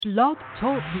Blog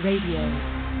Talk Radio.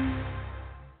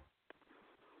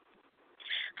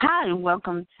 Hi,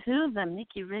 welcome to the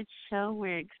Nikki Rich Show.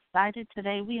 We're excited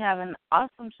today. We have an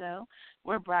awesome show.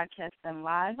 We're broadcasting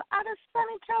live out of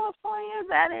sunny California,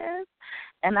 that is.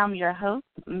 And I'm your host,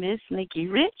 Miss Nikki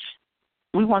Rich.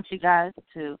 We want you guys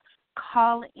to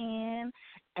call in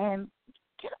and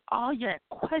get all your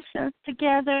questions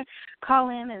together. Call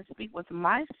in and speak with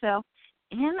myself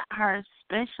and our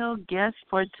special guest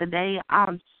for today.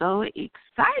 I'm so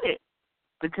excited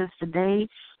because today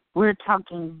we're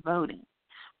talking voting.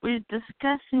 We're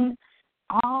discussing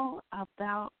all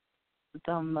about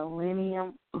the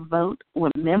Millennial Vote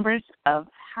with members of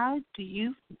How Do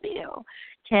You Feel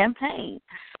campaign.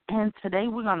 And today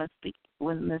we're going to speak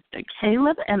with Mr.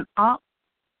 Caleb. And I'm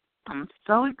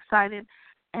so excited.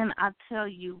 And I tell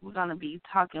you, we're going to be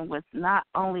talking with not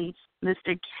only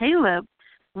Mr. Caleb,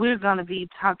 we're going to be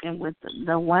talking with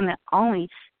the one and only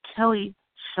Kelly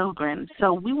Sjogren.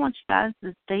 So we want you guys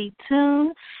to stay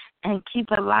tuned and keep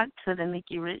it locked to the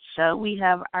Nikki Rich Show. We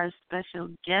have our special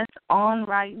guest on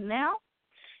right now,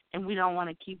 and we don't want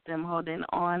to keep them holding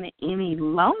on any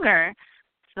longer.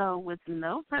 So with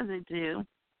no further ado,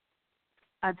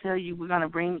 I tell you, we're going to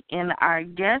bring in our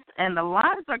guest, and the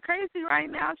lines are crazy right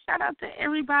now. Shout out to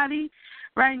everybody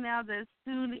right now that's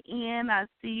tuned in. I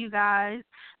see you guys.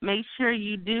 Make sure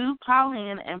you do call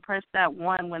in and press that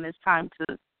 1 when it's time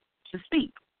to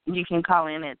speak. You can call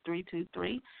in at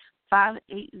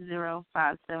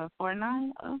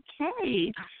 323-580-5749.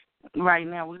 Okay. Right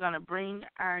now we're going to bring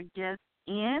our guest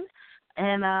in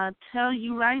and tell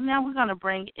you right now we're going to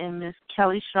bring in Miss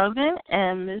Kelly Sjogren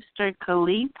and Mr.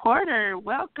 Khalid Porter.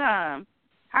 Welcome.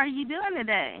 How are you doing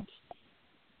today?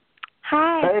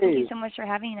 Hi. Hey. Thank you so much for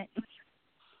having it.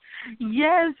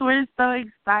 Yes, we're so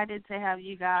excited to have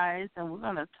you guys, and we're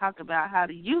going to talk about how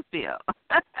do you feel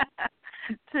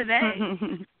today.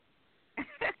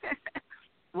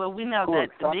 Well, we know that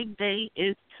the big day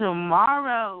is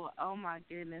tomorrow. Oh, my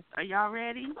goodness. Are y'all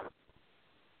ready?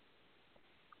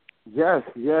 Yes,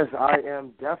 I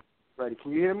am definitely ready.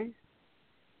 Can you hear me?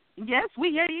 Yes,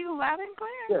 we hear you loud and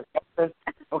clear. Yes.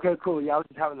 Okay, cool. Yeah, I was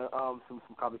just having some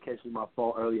complications with my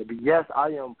phone earlier. But, yes, I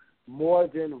am more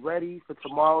than ready for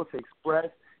tomorrow to express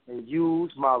and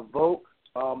use my vote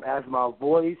as my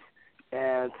voice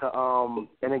and to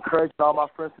and encourage all my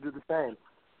friends to do the same.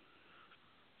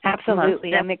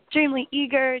 Absolutely. I'm extremely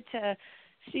eager to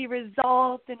see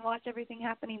results and watch everything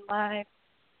happening live.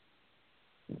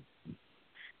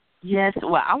 Yes,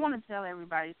 well, I want to tell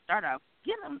everybody, start off,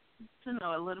 get them to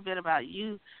know a little bit about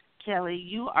you, Kelly.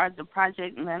 You are the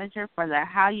project manager for the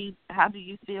How Do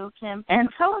You Feel campaign. And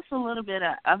tell us a little bit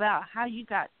about how you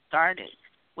got started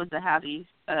with the How Do You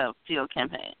Feel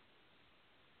campaign.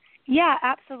 Yeah,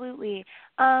 absolutely.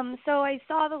 So I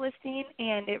saw the listing,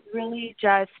 and it really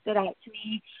just stood out to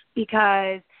me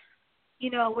because,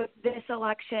 with this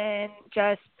election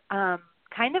just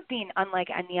kind of being unlike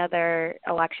any other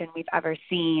election we've ever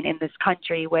seen in this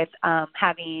country with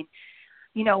having,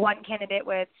 one candidate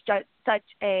with such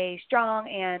a strong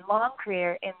and long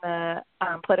career in the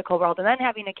political world, and then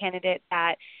having a candidate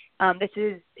that this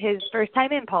is his first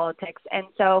time in politics. And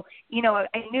so,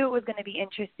 I knew it was going to be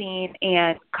interesting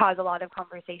and cause a lot of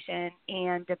conversation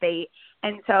and debate.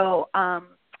 And so I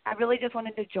really just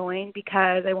wanted to join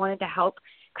because I wanted to help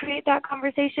create that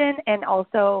conversation and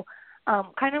also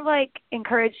kind of like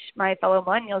encourage my fellow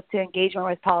millennials to engage more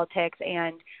with politics.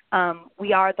 And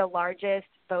we are the largest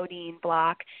voting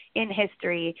bloc in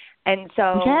history. And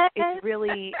so it's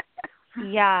really,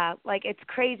 it's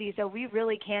crazy. So we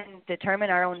really can determine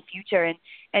our own future.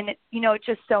 And it's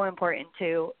just so important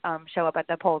to show up at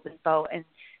the polls and vote. And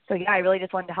so, I really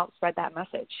just wanted to help spread that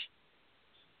message.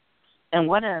 And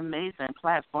what an amazing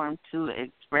platform to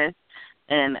express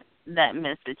and that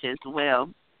message as well.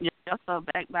 You're also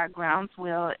backed by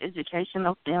Groundswell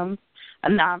Educational Films, a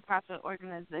nonprofit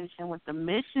organization with the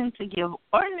mission to give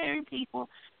ordinary people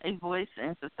a voice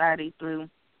in society through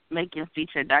making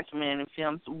feature documentary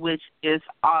films, which is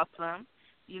awesome.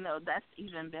 That's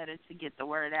even better to get the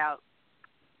word out.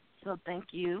 So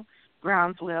thank you,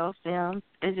 Groundswell Films,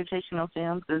 Educational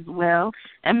Films as well.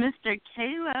 And Mr.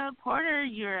 Caleb Porter,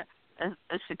 you're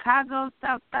a Chicago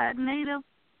Southside native,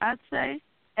 I'd say.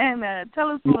 And tell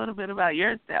us a little bit about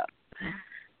yourself.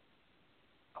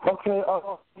 Okay,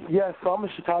 so I'm a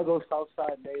Chicago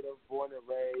Southside native, born and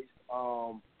raised.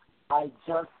 I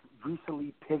just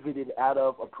recently pivoted out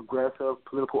of a progressive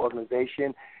political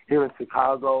organization here in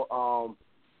Chicago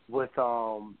with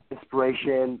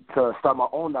inspiration to start my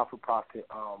own not-for-profit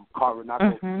called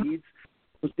Renato Feeds,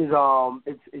 which is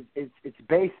it's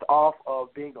based off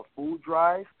of being a food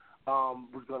drive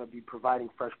We're going to be providing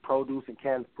fresh produce and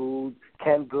canned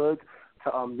goods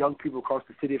to young people across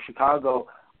the city of Chicago.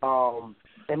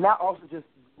 And not just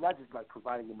like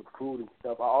providing them with food and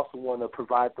stuff. I also want to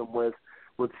provide them with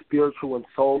spiritual and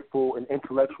soulful and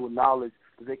intellectual knowledge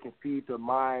that they can feed their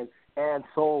mind and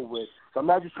soul with. So I'm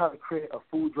not just trying to create a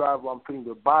food drive where I'm feeding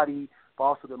their body, but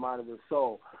also their mind and their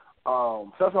soul.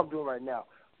 So that's what I'm doing right now.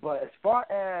 But as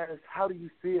far as how do you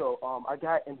feel, I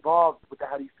got involved with the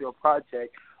How Do You Feel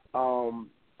project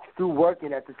through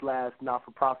working at this last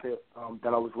not-for-profit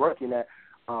that I was working at.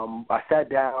 I sat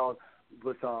down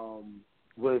with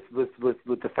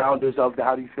the founders of the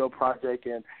How Do You Feel project,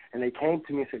 and they came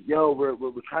to me and said, "Yo, we're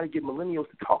trying to get millennials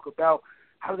to talk about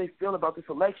how do they feel about this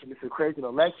election. It's a crazy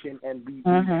election, and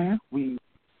we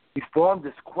formed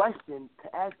this question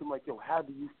to ask them, like, yo, how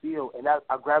do you feel?" And I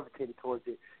gravitated towards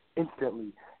it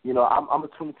instantly. You know, I'm a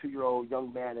 22-year-old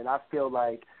young man, and I feel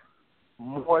like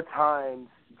more times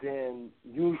than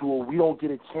usual we don't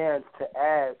get a chance to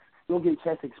ask. We don't get a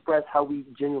chance to express how we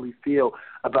genuinely feel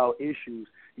about issues.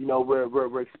 You know,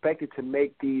 we're expected to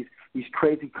make these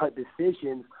crazy cut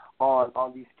decisions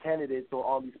on these candidates or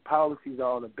on these policies or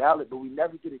on the ballot, but we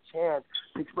never get a chance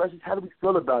to express just how do we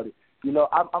feel about it. You know,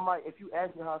 I might, if you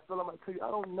ask me how I feel, I might tell you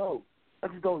I don't know. I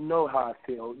just don't know how I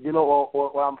feel. You know,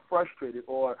 or I'm frustrated,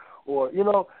 or you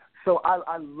know. So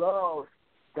I love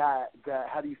that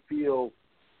how do you feel?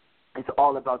 It's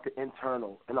all about the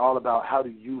internal and all about how do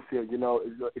you feel. You know,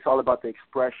 it's all about the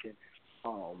expression,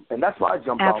 and that's why I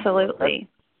jumped on. Absolutely.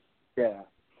 Yeah.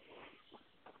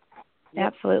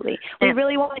 Absolutely. We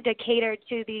really wanted to cater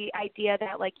to the idea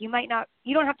that, like, you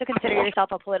don't have to consider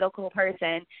yourself a political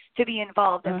person to be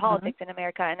involved in politics in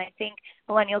America. And I think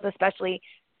millennials especially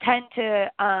tend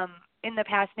to, in the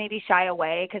past, maybe shy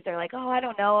away because they're like, oh, I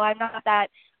don't know, I'm not that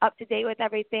up to date with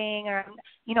everything, or,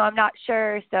 you know, I'm not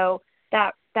sure. So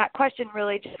that question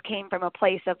really just came from a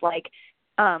place of, like,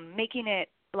 making it,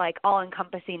 like,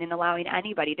 all-encompassing and allowing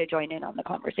anybody to join in on the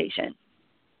conversation.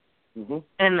 Mm-hmm.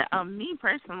 And me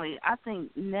personally, I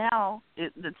think now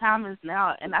the time is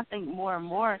now, and I think more and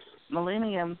more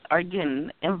millennials are getting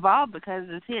involved because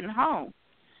it's hitting home.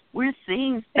 We're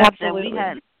seeing stuff that we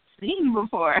hadn't seen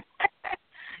before,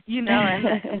 you know,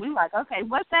 and we're like, okay,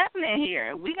 what's happening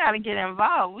here? We got to get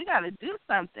involved. We got to do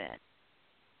something.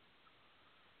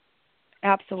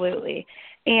 Absolutely.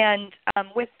 And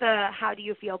with the How Do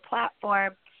You Feel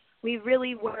platform, we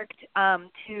really worked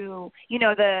to, you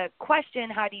know, the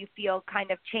question, how do you feel, kind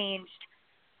of changed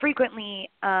frequently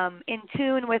in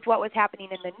tune with what was happening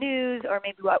in the news, or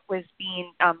maybe what was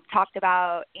being talked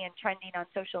about and trending on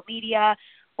social media,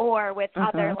 or with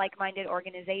other like-minded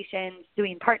organizations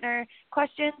doing partner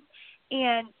questions.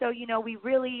 And so, you know, we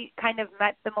really kind of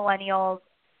met the millennials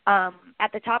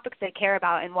at the topics they care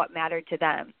about and what mattered to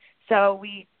them. So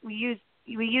we used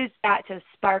that to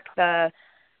spark the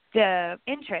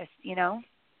interest, you know?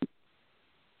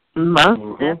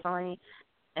 Most definitely.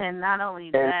 And not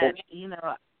only that, you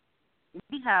know,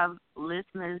 we have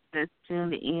listeners that's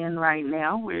tuned in right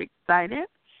now. We're excited.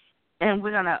 And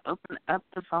we're going to open up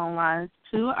the phone lines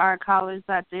to our callers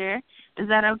out there. Is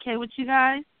that okay with you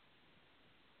guys?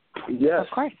 Yes. Of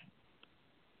course.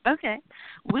 Okay.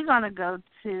 We're going to go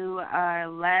to our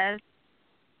last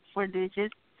 4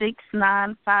 digits,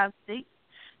 6956.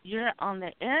 You're on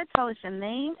the air. Tell us your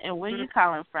name and where you're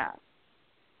calling from.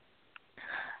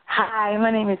 Hi, my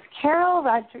name is Carol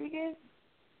Rodriguez,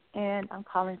 and I'm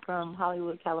calling from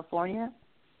Hollywood, California.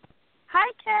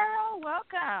 Hi, Carol.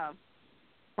 Welcome.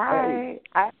 Hi.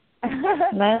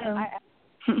 Hello.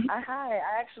 Hi. I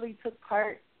actually took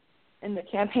part in the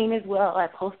campaign as well. I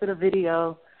posted a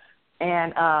video,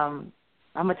 and I'm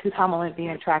a two-time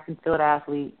Olympian track and field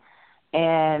athlete.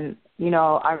 And, you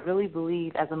know, I really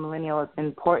believe as a millennial it's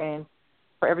important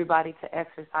for everybody to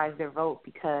exercise their vote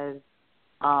because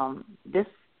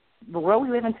the world we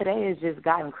live in today has just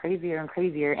gotten crazier and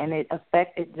crazier, and it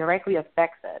directly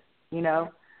affects us, you know.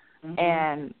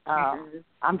 And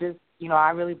I'm just, you know, I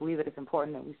really believe that it's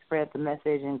important that we spread the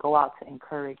message and go out to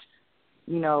encourage,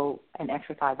 you know, and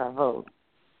exercise our vote.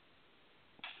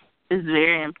 It's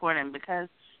very important because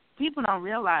people don't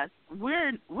realize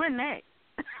we're next.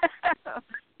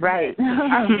 Right.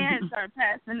 Our parents are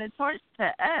passing the torch to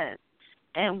us,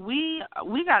 and we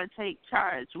got to take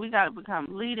charge. We got to become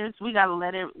leaders. We got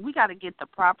to get the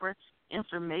proper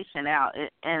information out.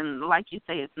 And like you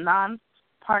say, it's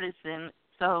nonpartisan.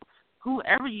 So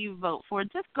whoever you vote for,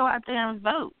 just go out there and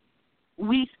vote.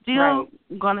 We still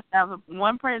going to have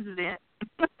one president,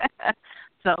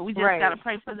 so we just got to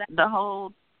pray for that. The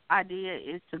whole idea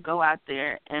is to go out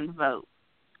there and vote.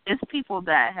 It's people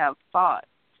that have fought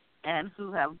and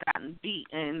who have gotten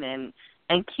beaten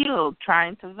and killed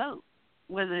trying to vote,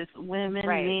 whether it's women,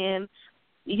 men,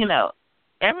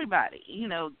 everybody.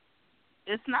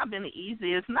 It's not been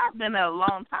easy. It's not been a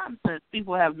long time since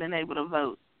people have been able to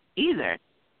vote either.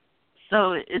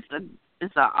 So it's an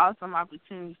awesome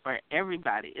opportunity for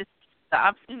everybody. The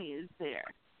opportunity is there.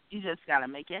 You just got to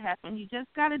make it happen. You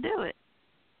just got to do it.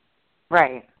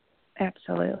 Right.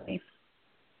 Absolutely.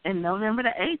 And November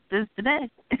the 8th is today.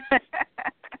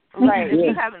 Right. If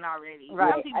you haven't already.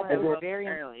 Right. Some people have voted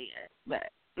early,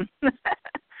 but.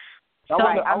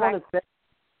 I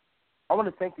want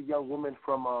to thank the young woman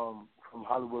from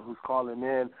Hollywood who's calling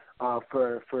in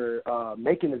for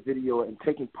making the video and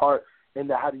taking part in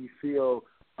the How Do You Feel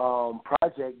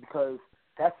project, because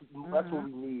that's what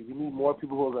we need. We need more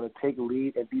people who are going to take a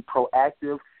lead and be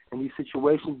proactive in these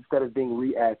situations instead of being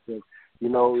reactive.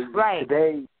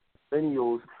 Today,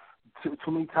 millennials,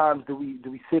 too many times do we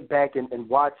sit back and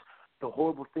watch the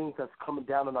horrible things that's coming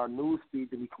down on our news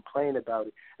feed, and we complain about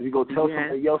it. And we go tell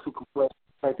somebody else who complain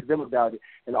to them about it.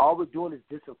 And all we're doing is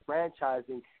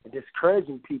disenfranchising and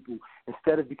discouraging people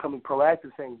instead of becoming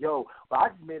proactive, saying, yo, well, I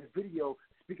just made a video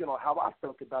speaking on how I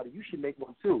felt about it. You should make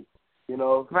one too,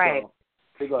 Right.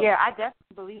 So, yeah, I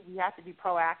definitely believe you have to be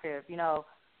proactive.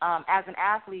 As an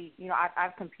athlete,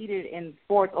 I've competed in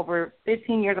sports over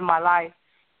 15 years of my life,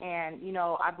 and,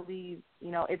 I believe,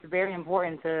 it's very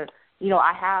important to,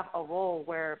 I have a role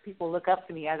where people look up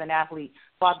to me as an athlete.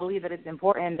 So I believe that it's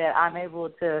important that I'm able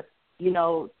to,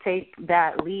 take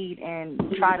that lead and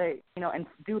try to, and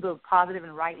do the positive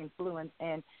and right influence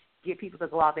and get people to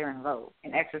go out there and vote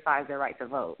and exercise their right to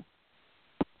vote.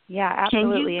 Yeah,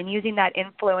 absolutely. And using that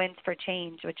influence for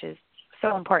change, which is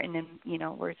so important. And,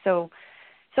 we're so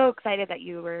excited that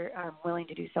you were willing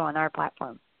to do so on our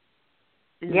platform.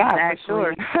 Yeah, for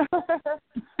sure.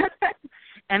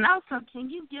 And also, can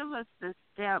you give us the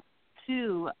step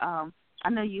two? I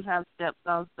know you have steps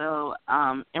also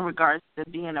in regards to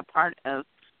being a part of,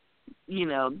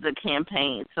 the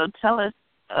campaign. So tell us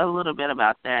a little bit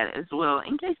about that as well,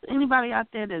 in case anybody out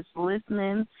there that's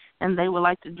listening and they would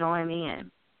like to join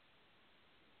in.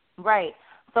 Right.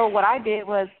 So what I did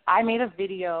was I made a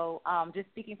video just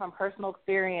speaking from personal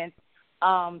experience,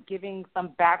 giving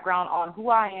some background on who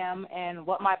I am and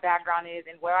what my background is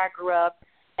and where I grew up,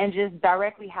 and just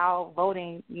directly how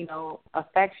voting,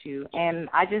 affects you. And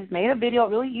I just made a video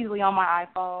really easily on my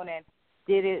iPhone and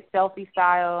did it selfie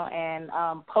style and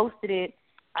posted it.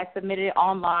 I submitted it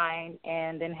online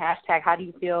and then hashtag How Do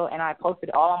You Feel, and I posted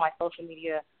it all on my social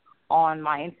media on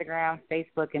my Instagram,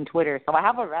 Facebook, and Twitter. So I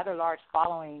have a rather large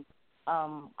following.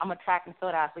 I'm a track and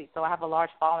field athlete, so I have a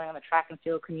large following on the track and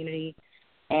field community.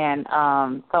 And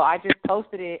so I just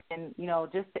posted it and,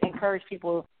 just to encourage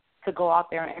people to go out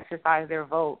there and exercise their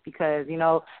vote, because,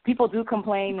 people do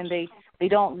complain and they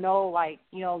don't know,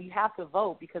 you have to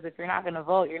vote, because if you're not going to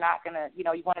vote, you're not going to, you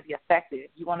want to be effective.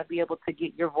 You want to be able to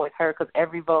get your voice heard, because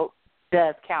every vote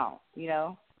does count,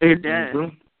 It does.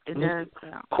 Mm-hmm. It does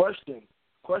count.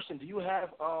 Question, do you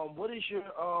have, what is your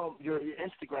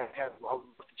Instagram handle? I would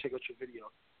love to check out your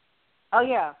video. Oh,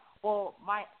 yeah. Well,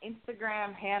 my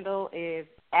Instagram handle is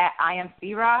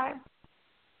 @IamCRide.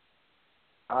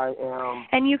 I am.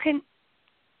 And you can,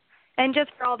 and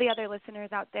just for all the other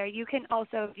listeners out there, you can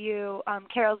also view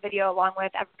Carol's video along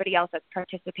with everybody else that's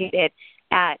participated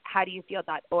at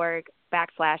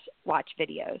howdoyoufeel.org/watch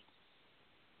videos.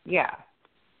 Yeah.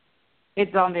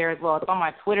 It's on there as well. It's on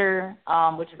my Twitter,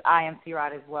 which is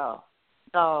IamCRide as well.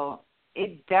 So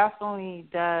it definitely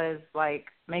does,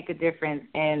 make a difference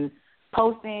in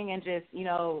posting and just,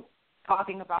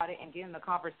 talking about it and getting the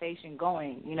conversation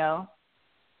going,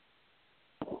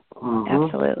 Mm-hmm.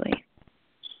 Absolutely.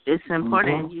 It's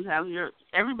important. You have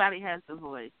everybody has a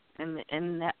voice, and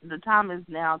the time is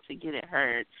now to get it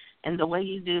heard. And the way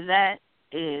you do that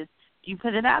is you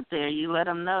put it out there. You let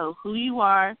them know who you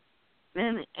are,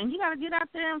 and you got to get out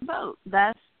there and vote.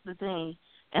 That's the thing.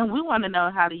 And we want to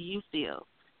know, how do you feel?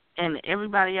 And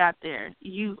everybody out there,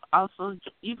 you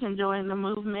can join the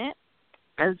movement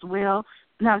as well.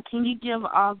 Now, can you give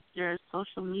all your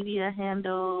social media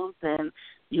handles and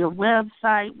your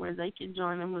website where they can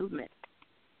join the movement?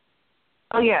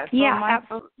 Oh, yeah. So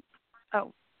absolutely.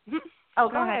 Oh,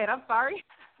 go ahead. I'm sorry.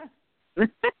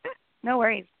 No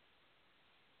worries.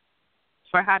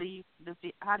 For How Do You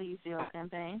Feel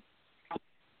campaign?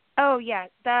 Oh, yeah.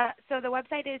 So the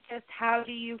website is just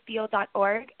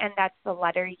howdoyoufeel.org, and that's the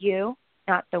letter U,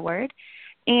 not the word.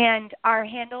 And our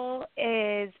handle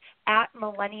is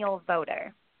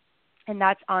 @MillennialVoter, and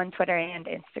that's on Twitter and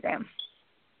Instagram.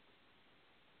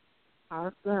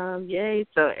 Awesome. Yay.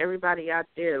 So everybody out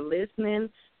there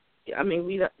listening, I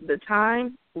mean, the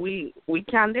time we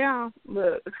count down.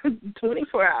 Look,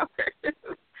 24 hours.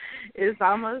 It's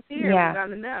almost here. Yeah. We're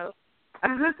gonna know.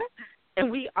 And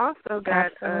we also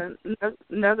got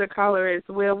another caller as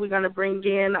well. We're gonna bring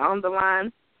in on the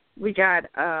line. We got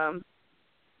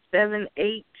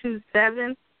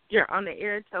 7827. You're on the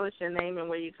air. Tell us your name and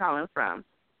where you're calling from.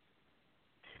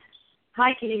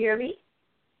 Hi, can you hear me?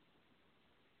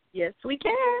 Yes, we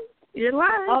can. You're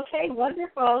live. Okay,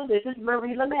 wonderful. This is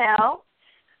Marie Linnell,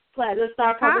 Platinum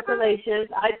Star Public Relations.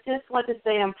 I just want to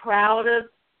say I'm proud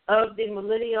of the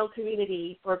millennial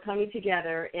community for coming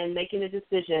together and making a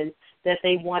decision that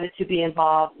they wanted to be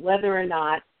involved, whether or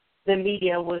not the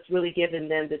media was really giving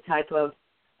them the type of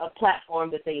a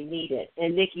platform that they needed.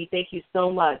 And, Nikki, thank you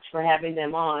so much for having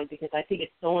them on, because I think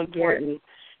it's so important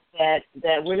that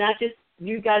we're not just,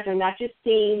 you guys are not just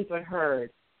seen but heard.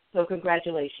 So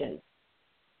congratulations.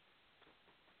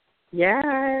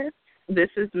 Yes,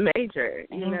 this is major.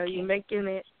 You know, you're making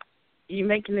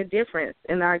a difference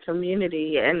in our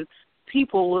community, and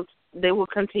people will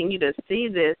continue to see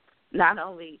this not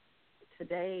only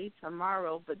today,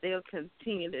 tomorrow, but they'll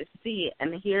continue to see it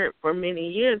and hear it for many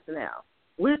years now.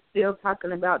 We're still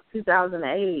talking about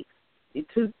 2008,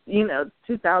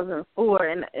 2004,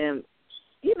 and in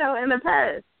the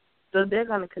past. So they're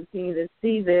going to continue to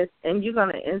see this, and you're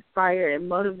going to inspire and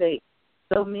motivate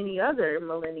so many other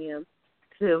millennials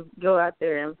to go out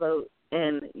there and vote.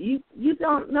 And you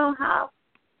don't know how,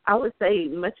 I would say,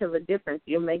 much of a difference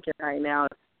you're making right now.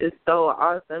 It's so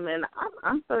awesome, and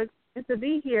I'm so excited to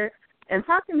be here and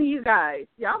talking to you guys.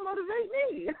 Y'all motivate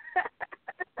me.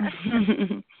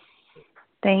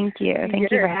 Thank you. Thank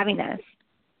you for having us.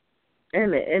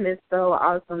 And it's so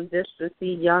awesome just to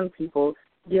see young people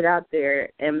get out there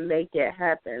and make it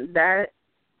happen.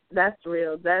 That's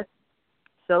real. That's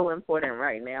so important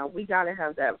right now. We got to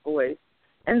have that voice.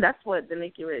 And that's what the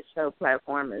Nikki Rich Show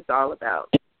platform is all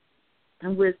about.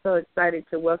 And we're so excited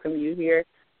to welcome you here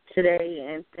today.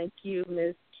 And thank you,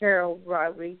 Ms. Carol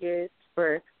Rodriguez,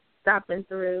 for stopping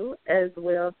through as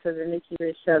well to the Nikki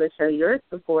Rich Show to show your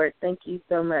support. Thank you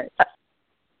so much.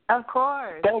 Of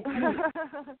course. Thank you.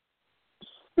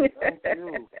 Thank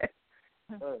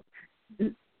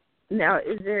you. Now,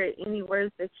 is there any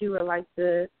words that you would like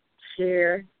to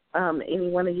share? Any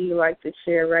one of you would like to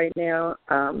share right now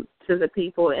to the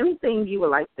people? Anything you would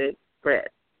like to express?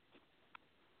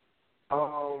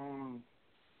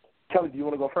 Kelly, do you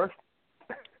want to go first?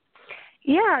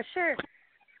 Yeah, sure.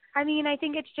 I mean, I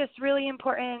think it's just really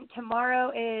important.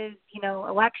 Tomorrow is,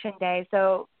 Election Day,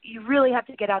 so you really have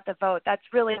to get out the vote.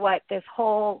 That's really what this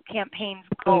whole campaign's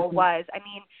goal was. I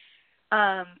mean,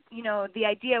 the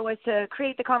idea was to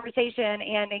create the conversation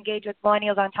and engage with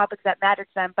millennials on topics that matter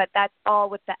to them, but that's all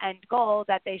with the end goal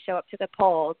that they show up to the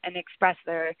polls and express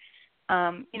their,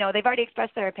 they've already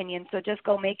expressed their opinion, so just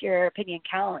go make your opinion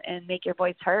count and make your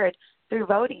voice heard through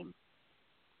voting.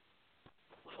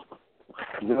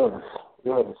 Yes.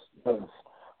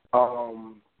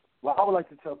 What I would like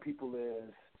to tell people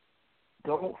is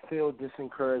don't feel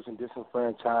disencouraged and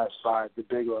disenfranchised by the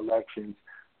bigger elections.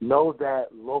 Know that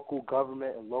local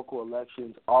government and local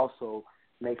elections also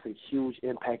makes a huge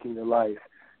impact in your life.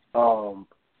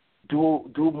 Do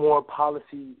more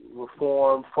policy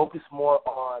reform. Focus more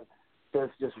on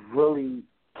just really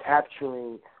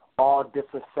capturing all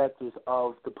different sectors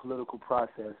of the political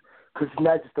process. Because it's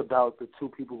not just about the two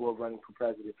people who are running for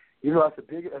president. It's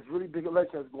a really big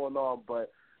election that's going on,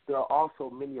 but there are also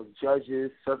many of judges,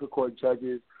 circuit court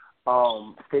judges,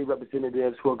 state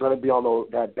representatives who are going to be on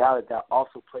that ballot that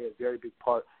also play a very big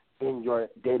part in your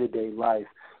day-to-day life.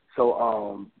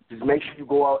 So just make sure you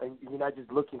go out and you're not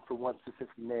just looking for one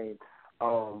specific name.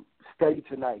 Study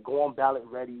tonight. Go on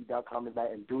ballotready.com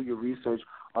tonight and do your research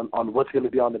on what's going to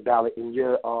be on the ballot in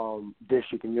your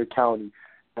district, in your county.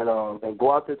 And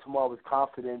go out there tomorrow with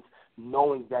confidence,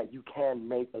 knowing that you can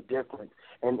make a difference.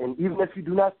 And even if you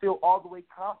do not feel all the way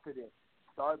confident,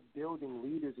 start building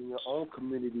leaders in your own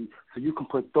community so you can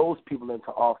put those people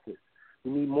into office.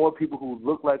 We need more people who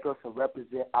look like us and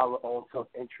represent our own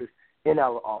self-interest in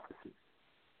our offices.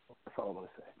 That's all I want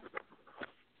to say.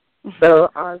 So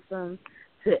awesome.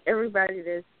 To everybody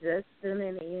that's just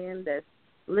tuning in, that's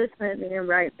listening in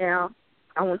right now,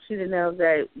 I want you to know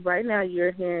that right now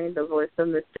you're hearing the voice of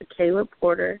Mr. Caleb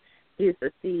Porter. He is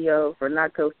the CEO of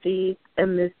Renaco Feeds,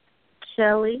 and Ms.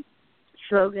 Shelly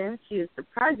Schrogan. She is the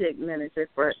project manager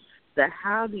for the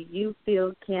How Do You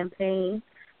Feel campaign,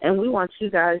 and we want you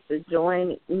guys to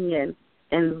join in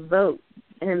and vote.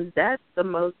 And that's the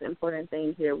most important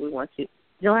thing here. We want you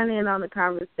to join in on the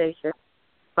conversation.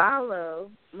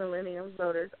 Follow Millennial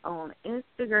Voters on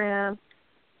Instagram,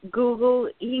 Google,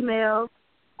 email,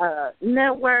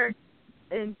 network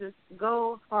and just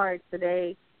go hard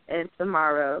today and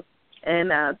tomorrow.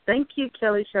 And thank you,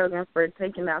 Kelly Shogan, for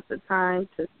taking out the time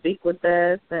to speak with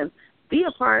us and be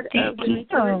a part of the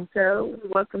Nikki Rich Show. We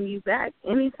welcome you back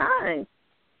anytime.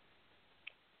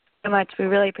 So much. We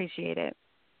really appreciate it.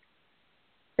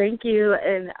 Thank you.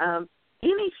 And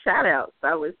any shout-outs,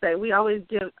 I would say. We always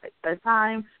give a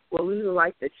time where we would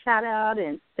like to shout out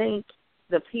and thank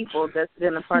the people that's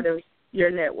been a part of your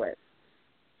network.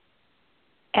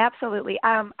 Absolutely.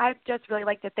 I'd just really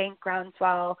like to thank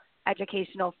Groundswell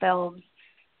Educational Films.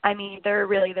 I mean, they're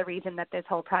really the reason that this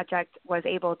whole project was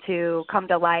able to come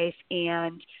to life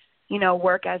and, you know,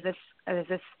 work as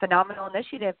this phenomenal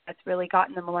initiative that's really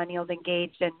gotten the millennials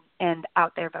engaged and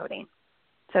out there voting.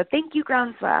 So thank you,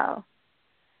 Groundswell.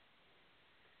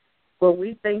 Well,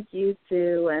 we thank you,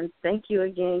 too, and thank you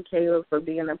again, Caleb, for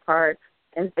being a part,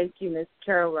 and thank you, Ms.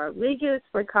 Carol Rodriguez,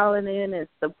 for calling in and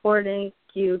supporting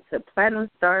you, to Platinum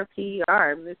Star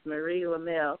PR, Ms. Marie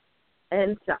Lamel,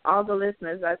 and to all the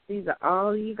listeners. I see that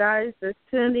all you guys that's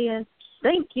tuned in,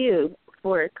 thank you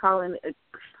for calling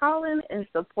and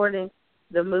supporting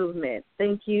the movement.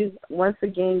 Thank you. Once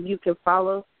again, you can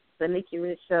follow the Nikki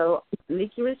Rich Show,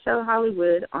 Nikki Rich Show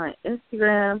Hollywood on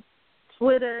Instagram,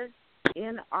 Twitter,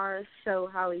 in our show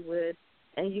Hollywood,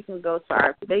 and you can go to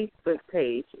our Facebook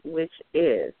page, which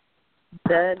is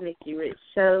The Nikki Rich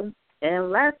Show. And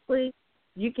lastly,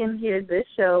 you can hear this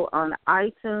show on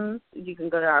iTunes. You can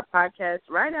go to our podcast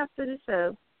right after the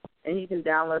show, and you can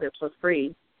download it for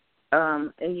free.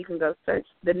 And you can go search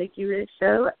The Nikki Rich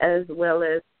Show, as well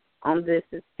as on This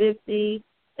Is 50,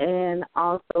 and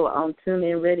also on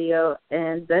TuneIn Radio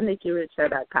and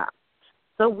TheNikkiRichShow.com.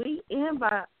 So we end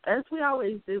by, as we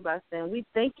always do, by saying we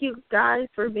thank you guys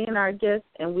for being our guests,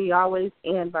 and we always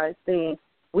end by saying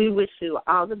we wish you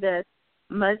all the best,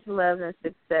 much love and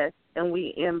success, and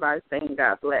we end by saying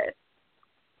God bless.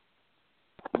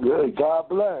 Good. God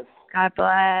bless. God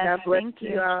bless. God bless Thank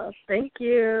you all. Thank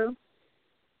you.